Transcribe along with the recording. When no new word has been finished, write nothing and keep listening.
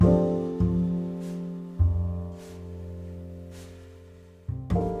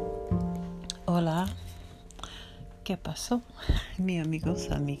Hola, ¿qué pasó? Mi amigos,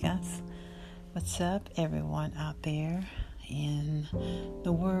 amigas. What's up, everyone out there in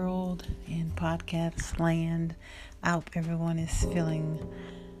the world, in podcast land? I hope everyone is feeling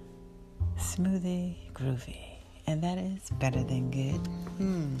smoothie, groovy. And that is better than good.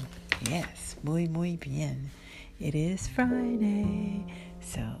 Yes, muy bien. It is Friday.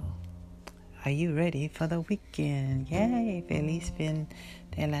 So, are you ready for the weekend? Yay! Feliz fin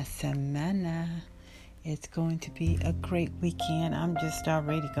de la semana. It's going to be a great weekend. I'm just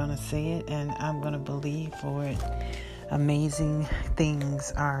already going to say it, and I'm going to believe for it. Amazing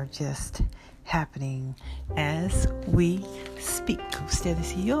things are just happening as we speak. Usted,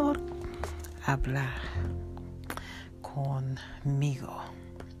 señor, habla conmigo.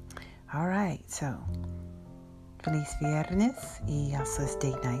 All right, so feliz viernes y also es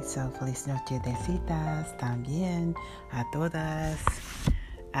date night, so feliz noche de citas también a todas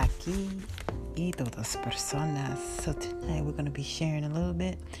aquí y todas personas. So tonight we're going to be sharing a little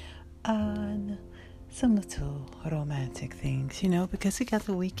bit on some little romantic things, because we got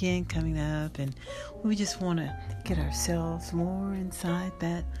the weekend coming up and we just want to get ourselves more inside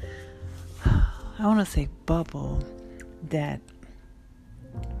that, I want to say bubble, that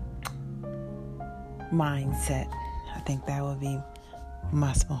mindset. I think that would be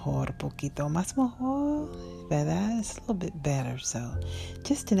más mejor, poquito más mejor, ¿verdad? It's a little bit better. So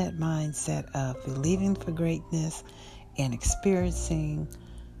just in that mindset of believing for greatness and experiencing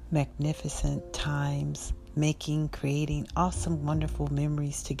magnificent times, creating awesome, wonderful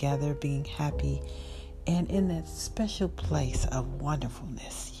memories together, being happy, and in that special place of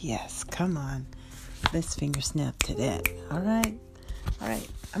wonderfulness. Yes, come on. Let's finger snap to that. All right.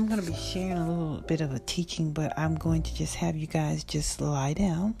 I'm going to be sharing a little bit of a teaching, but I'm going to just have you guys just lie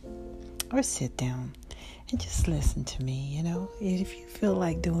down or sit down and just listen to me, If you feel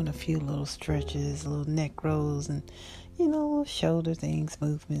like doing a few little stretches, little neck rolls and, little shoulder things,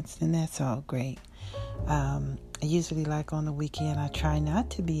 movements, then that's all great. I usually like on the weekend, I try not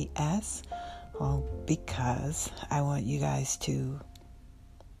to be as long because I want you guys to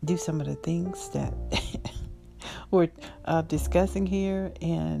do some of the things that we're discussing here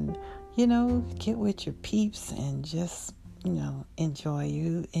and, get with your peeps and just, enjoy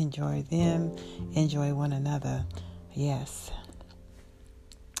you, enjoy them, enjoy one another. Yes.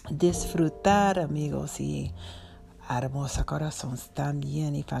 Disfrutar, amigos, y hermosa corazones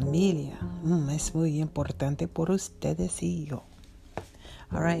también y familia. Es muy importante por ustedes y yo.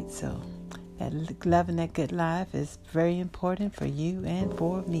 All right, so loving that good life is very important for you and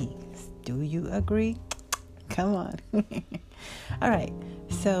for me. Do you agree? Come on. All right.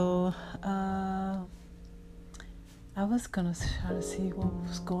 So, I was going to try to see what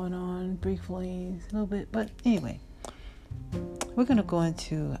was going on briefly, a little bit. But anyway, we're going to go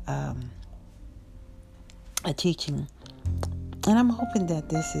into a teaching. And I'm hoping that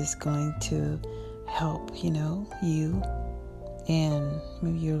this is going to help, you and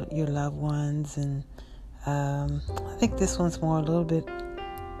maybe your loved ones. And I think this one's more a little bit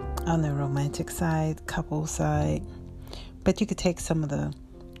on the romantic side, couple side, but you could take some of the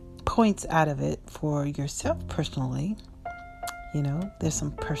points out of it for yourself personally. There's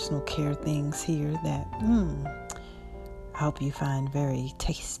some personal care things here that I hope you find very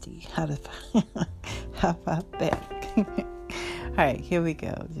tasty. How about that? All right, here we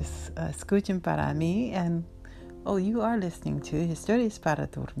go. Just escuchen para mí, and you are listening to Historias para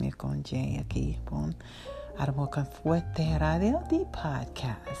Dormir con Jay aquí con Armo con Fuerte Radio, the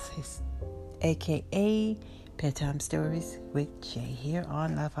podcast, aka Bedtime Stories with Jay here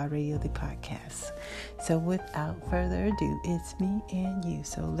on Love Heart Radio, the podcast. So without further ado, it's me and you.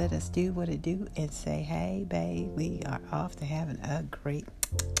 So let us do what it do and say, hey, babe, we are off to having a great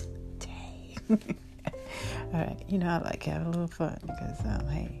day. All right, I like having a little fun because,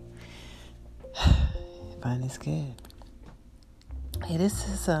 hey, fun is good. Hey, this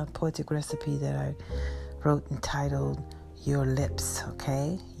is a poetic recipe that I wrote entitled Your Lips,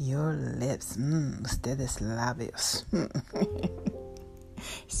 okay? Your lips. Ustedes labios.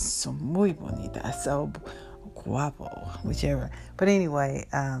 So muy bonita. So guapo. Whichever. But anyway,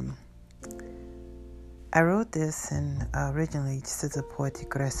 I wrote this and originally just as a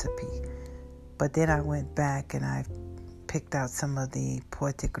poetic recipe. But then I went back and I picked out some of the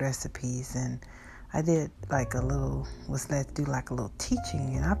poetic recipes and I did was let to do like a little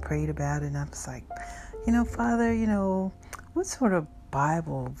teaching, and I prayed about it, and I was like, Father, what sort of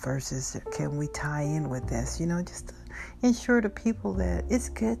Bible verses can we tie in with this, just to ensure to people that it's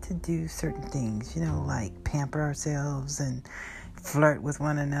good to do certain things, like pamper ourselves and flirt with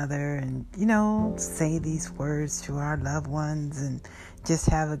one another and, say these words to our loved ones and just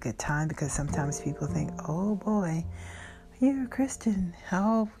have a good time, because sometimes people think, oh boy, you're a Christian.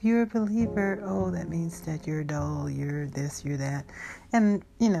 Oh, you're a believer. Oh, that means that you're dull. You're this, you're that. And,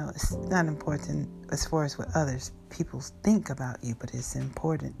 it's not important as far as what others people think about you, but it's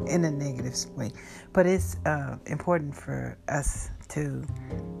important in a negative way. But it's important for us to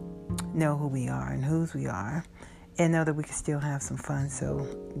know who we are and whose we are, and know that we can still have some fun. So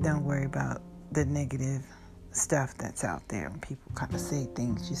don't worry about the negative stuff that's out there. When people kind of say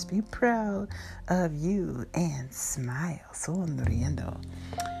things, just be proud of you and smile. Sonriendo.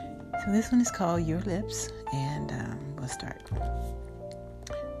 So this one is called Your Lips, and we'll start.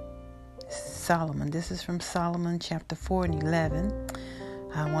 Solomon. This is from Solomon chapter 4 and 11.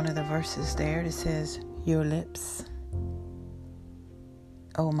 One of the verses there that says, your lips,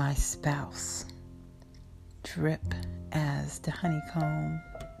 oh my spouse, drip as the honeycomb.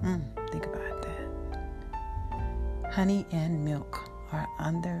 Think about that. Honey and milk are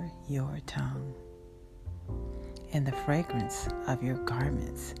under your tongue, and the fragrance of your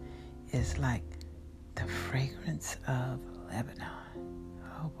garments is like the fragrance of Lebanon.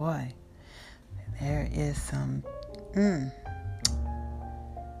 Oh boy, there is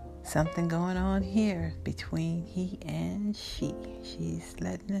something going on here between he and she. She's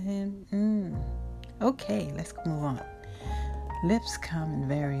letting him. Okay, let's move on. Lips come in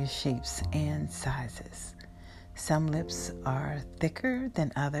various shapes and sizes. Some lips are thicker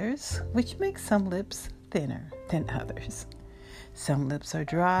than others, which makes some lips thinner than others. Some lips are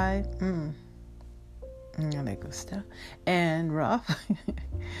dry, and rough,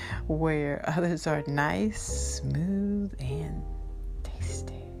 where others are nice, smooth, and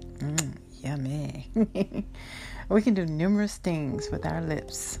tasty. Yummy. We can do numerous things with our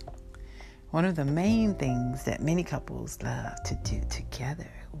lips. One of the main things that many couples love to do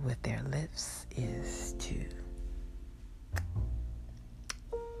together with their lips is to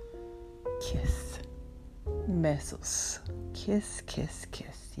kiss. Besos. Kiss, kiss,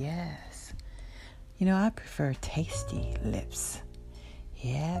 kiss. Yes. I prefer tasty lips.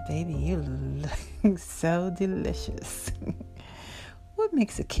 Yeah, baby, you look so delicious. What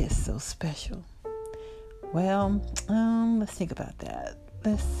makes a kiss so special? Well, let's think about that.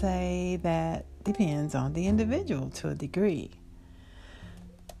 Let's say that depends on the individual to a degree.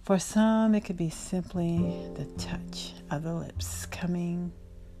 For some, it could be simply the touch of the lips coming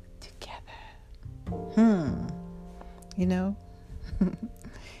together.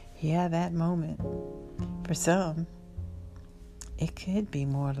 Yeah, that moment. For some, it could be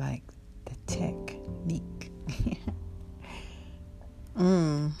more like the technique.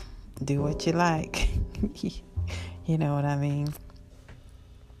 Do what you like. You know what I mean?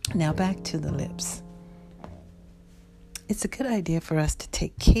 Now back to the lips. It's a good idea for us to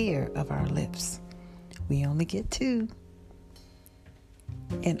take care of our lips. We only get two.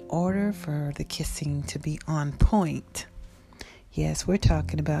 In order for the kissing to be on point. Yes, we're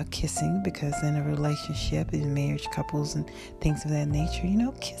talking about kissing because in a relationship, in marriage couples and things of that nature,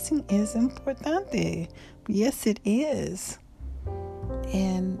 kissing is importante. Yes, it is.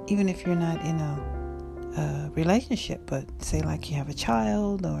 And even if you're not in a relationship, but say like you have a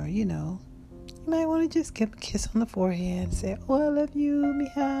child or, you might want to just give a kiss on the forehead and say, oh, I love you,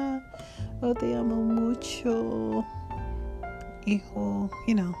 mija. Oh, te amo mucho. Hijo,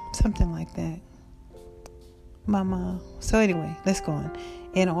 something like that. Mama. So anyway, let's go on.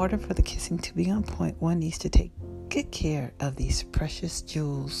 In order for the kissing to be on point, one needs to take good care of these precious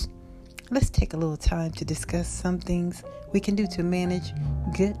jewels. Let's take a little time to discuss some things we can do to manage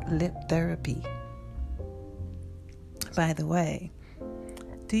good lip therapy. By the way,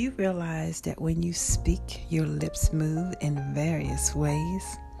 do you realize that when you speak, your lips move in various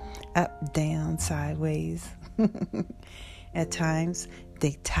ways? Up, down, sideways. At times,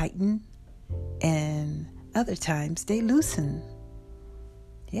 they tighten, and other times, they loosen.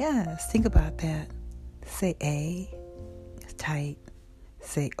 Yes, think about that. Say A, tight.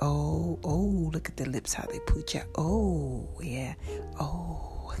 Say O, look at the lips, how they pooch out. Oh, yeah,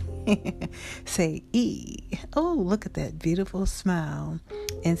 oh. Say E, oh, look at that beautiful smile.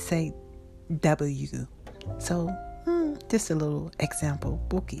 And say W. So, just a little example,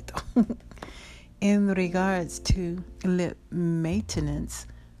 poquito. In regards to lip maintenance,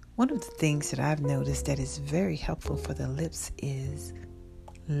 one of the things that I've noticed that is very helpful for the lips is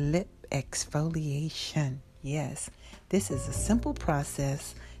lip exfoliation. Yes, this is a simple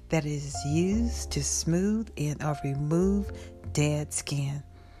process that is used to smooth and or remove dead skin.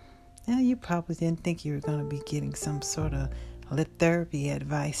 Now, you probably didn't think you were going to be getting some sort of lip therapy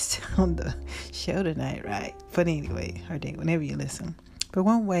advice on the show tonight, right? But anyway, or day, whenever you listen. But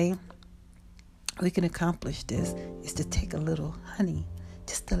one way we can accomplish this is to take a little honey,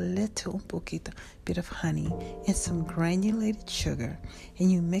 just a little, un poquito, bit of honey and some granulated sugar,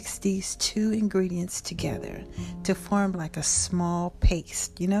 and you mix these two ingredients together to form like a small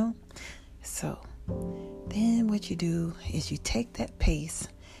paste, So then what you do is you take that paste,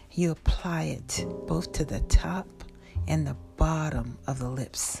 you apply it both to the top and the bottom of the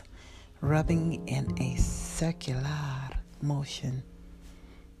lips, rubbing in a circular motion.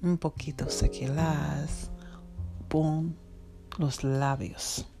 Un poquito circulares. Boom. Los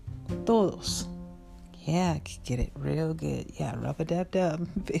labios. Todos. Yeah, get it real good. Yeah, rub-a-dub-dub.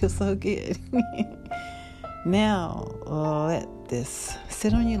 Feels so good. Now, let this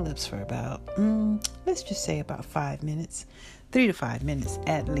sit on your lips for about, let's just say about 5 minutes. 3 to 5 minutes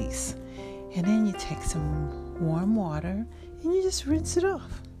at least. And then you take some warm water and you just rinse it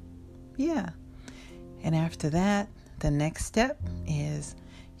off. Yeah. And after that, the next step is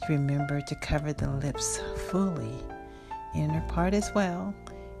remember to cover the lips fully, inner part as well.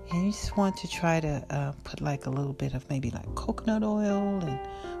 And you just want to try to put like a little bit of maybe like coconut oil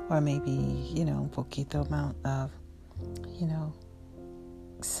or maybe, un poquito amount of,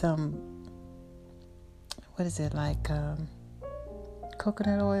 some, what is it, like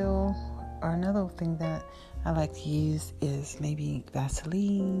coconut oil. Or another thing that I like to use is maybe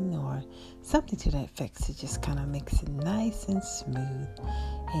Vaseline or something to that effect. It just kind of makes it nice and smooth.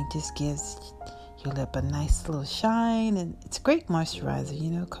 And just gives your lip a nice little shine. And it's a great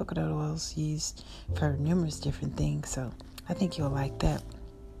moisturizer. Coconut oil is used for numerous different things. So I think you'll like that.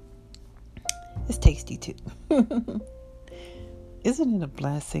 It's tasty too. Isn't it a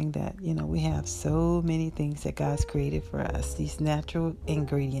blessing that, we have so many things that God's created for us, these natural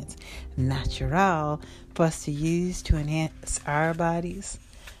ingredients, natural, for us to use to enhance our bodies?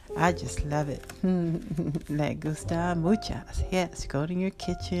 I just love it. Le gusta muchas. Yes, go to your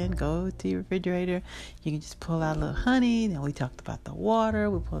kitchen, go to your refrigerator. You can just pull out a little honey. Then we talked about the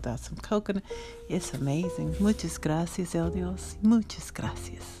water. We pulled out some coconut. It's amazing. Muchas gracias, el Dios. Muchas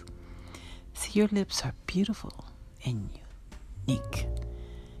gracias. See, your lips are beautiful and unique.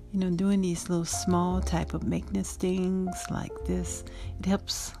 Doing these little small type of maintenance things like this, it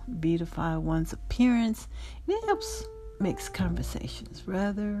helps beautify one's appearance. And it helps makes conversations,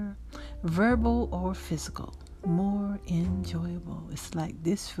 rather verbal or physical, more enjoyable. It's like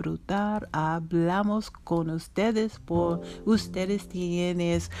disfrutar. Hablamos con ustedes por ustedes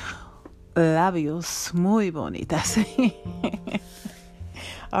tienen labios muy bonitas.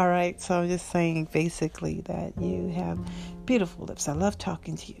 All right, so I'm just saying basically that you have beautiful lips. I love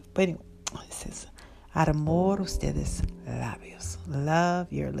talking to you. But anyway, it says, amor ustedes labios.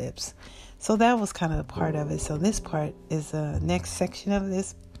 Love your lips. So that was kind of a part of it. So this part is the next section of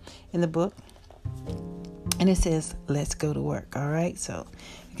this in the book. And it says, let's go to work. All right, so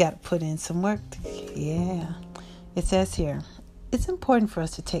you got to put in some work. Yeah. It says here, it's important for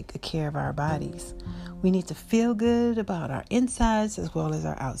us to take good care of our bodies. We need to feel good about our insides as well as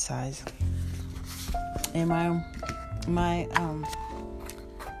our outsides. And my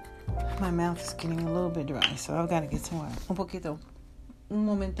mouth is getting a little bit dry, so I've got to get some water. Un poquito. Un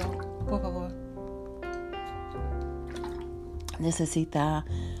momento, por favor. Necesita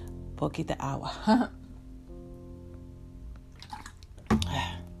poquita agua.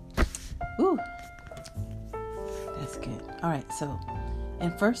 Ooh, that's good. All right, so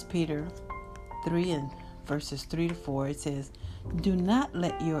in 1 Peter 3 and verses 3 to 4, it says, do not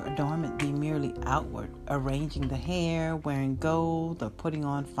let your adornment be merely outward, arranging the hair, wearing gold, or putting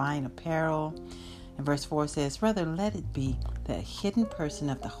on fine apparel. And verse 4 says, rather let it be the hidden person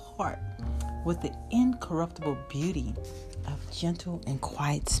of the heart with the incorruptible beauty of gentle and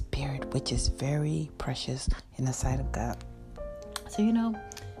quiet spirit, which is very precious in the sight of God. So,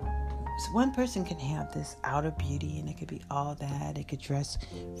 so one person can have this outer beauty, and it could be all that. They could dress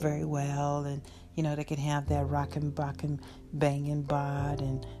very well, and they can have that rockin' banging bod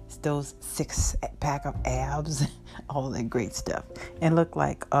and those 6-pack of abs, all that great stuff, and look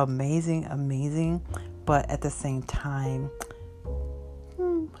like amazing. But at the same time,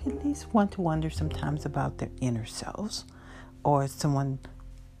 at least want to wonder sometimes about their inner selves, or someone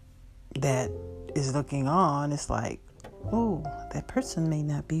that is looking on. It's like, oh, that person may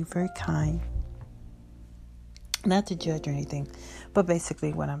not be very kind. Not to judge or anything, but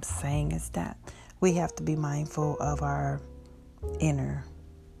basically what I'm saying is that we have to be mindful of our inner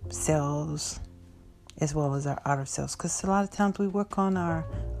selves as well as our outer selves, because a lot of times we work on our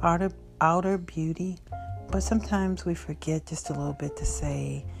outer beauty, but sometimes we forget just a little bit to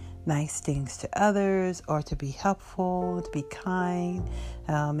say nice things to others, or to be helpful, to be kind.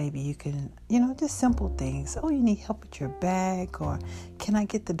 Maybe you can, just simple things. Oh, you need help with your bag, or can I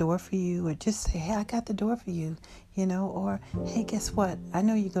get the door for you? Or just say, hey, I got the door for you, or hey, guess what? I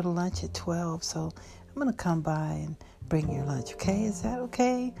know you go to lunch at 12, so I'm going to come by and bring your lunch. Okay, is that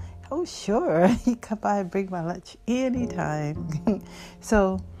okay? Oh, sure. You come by and bring my lunch anytime.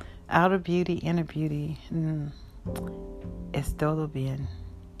 So, outer beauty, inner beauty, es todo bien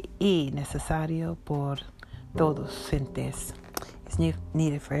y necesario por todos gentes. It's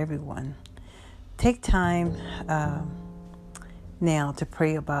needed for everyone. Take time now to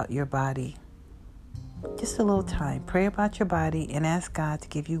pray about your body. Just a little time. Pray about your body and ask God to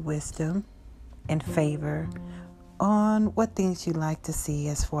give you wisdom and favor on what things you like to see,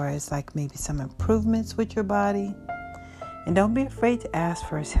 as far as like maybe some improvements with your body. And don't be afraid to ask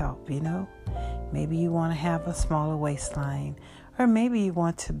for His help, Maybe you want to have a smaller waistline, or maybe you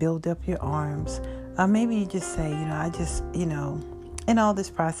want to build up your arms, or maybe you just say, in all this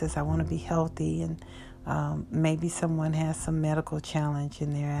process, I want to be healthy, and maybe someone has some medical challenge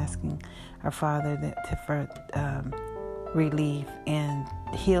and they're asking our Father for relief and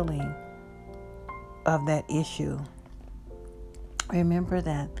healing of that issue. Remember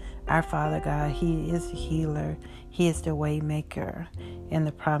that our Father God, He is the healer, He is the way maker and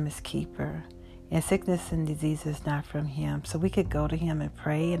the promise keeper. And sickness and disease is not from Him. So we could go to Him and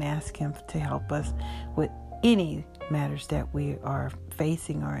pray and ask Him to help us with any matters that we are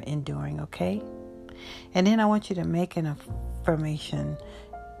facing or enduring, okay? And then I want you to make an affirmation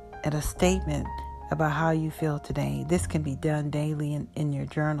and a statement about how you feel today. This can be done daily in your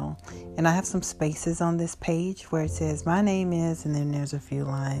journal. And I have some spaces on this page where it says, my name is, and then there's a few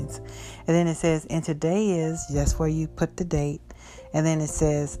lines. And then it says, and today is, that's where you put the date. And then it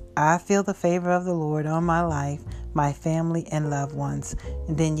says, I feel the favor of the Lord on my life, my family, and loved ones.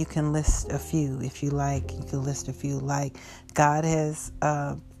 And then you can list a few if you like. You can list a few like God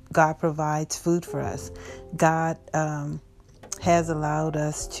provides food for us. God has allowed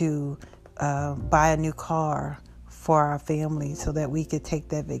us to buy a new car for our family so that we could take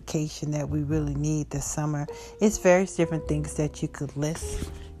that vacation that we really need this summer. It's various different things that you could list,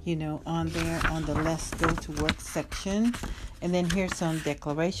 on there on the Let's Go to Work section. And then here's some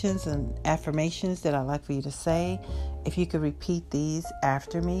declarations and affirmations that I'd like for you to say. If you could repeat these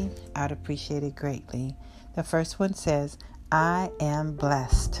after me, I'd appreciate it greatly. The first one says, I am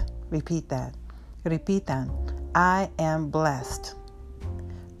blessed. Repeat that. Repeat that. I am blessed.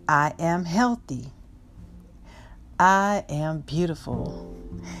 I am healthy. I am beautiful.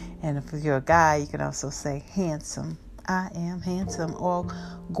 And if you're a guy, you can also say handsome. I am handsome, or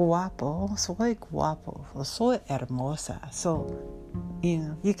guapo. Soy guapo. Or soy hermosa. So,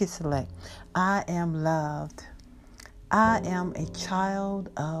 you can select. I am loved. I am a child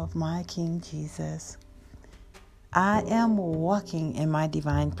of my King Jesus. I am walking in my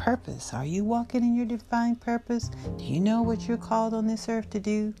divine purpose. Are you walking in your divine purpose? Do you know what you're called on this earth to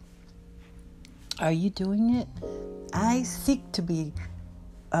do? Are you doing it? I seek to be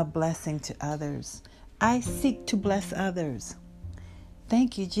a blessing to others. I seek to bless others.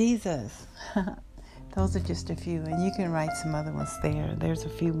 Thank you, Jesus. Those are just a few, and you can write some other ones there. There's a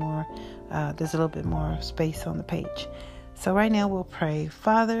few more. There's a little bit more space on the page. So right now we'll pray.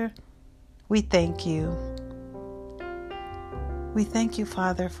 Father, we thank you. We thank you,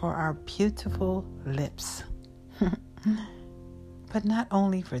 Father, for our beautiful lips. But not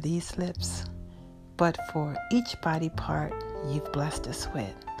only for these lips, but for each body part you've blessed us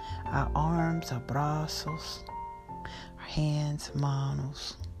with. Our arms, our brazos, our hands,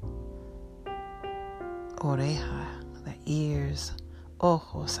 manos, oreja, the ears,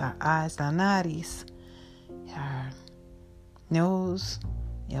 ojos, our eyes, la nariz, our nose,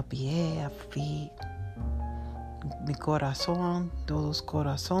 el pie, our feet, mi corazón, todos los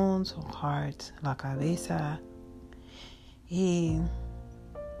corazones o hearts, la cabeza, y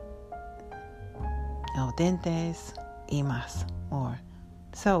los dientes, y más, more.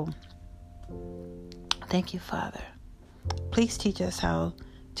 So, thank you, Father. Please teach us how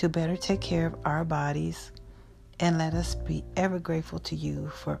to better take care of our bodies, and let us be ever grateful to you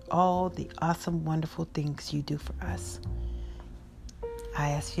for all the awesome, wonderful things you do for us.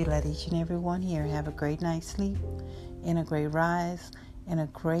 I ask you to let each and every one here have a great night's sleep, and a great rise, and a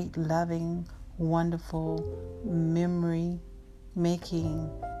great, loving, wonderful, memory-making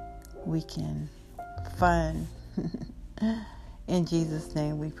weekend. Fun. In Jesus'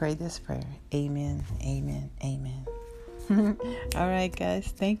 name we pray this prayer. Amen, amen, amen. All right, guys.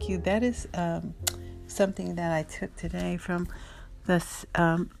 Thank you. That is something that I took today from this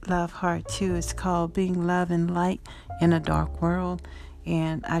Love Heart 2. It's called Being Love and Light in a Dark World.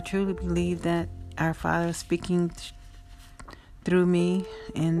 And I truly believe that our Father is speaking through me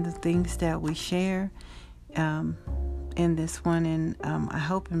and the things that we share in this one. And I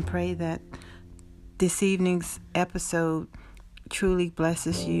hope and pray that this evening's episode truly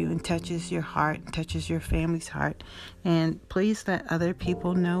blesses you and touches your heart, touches your family's heart. And please let other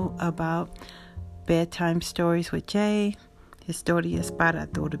people know about Bedtime Stories with Jay, Historias para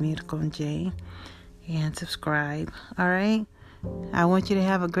Dormir con Jay, and subscribe. All right? I want you to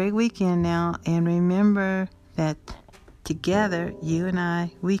have a great weekend now, and remember that together, you and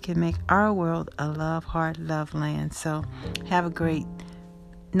I, we can make our world a love heart, love land. So have a great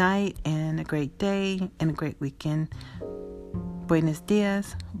night and a great day and a great weekend. Buenos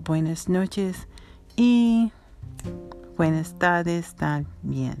días, buenas noches y buenas tardes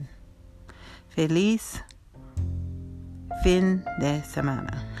también. Feliz fin de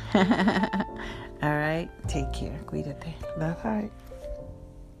semana. All right, take care. Cuídate. Love heart.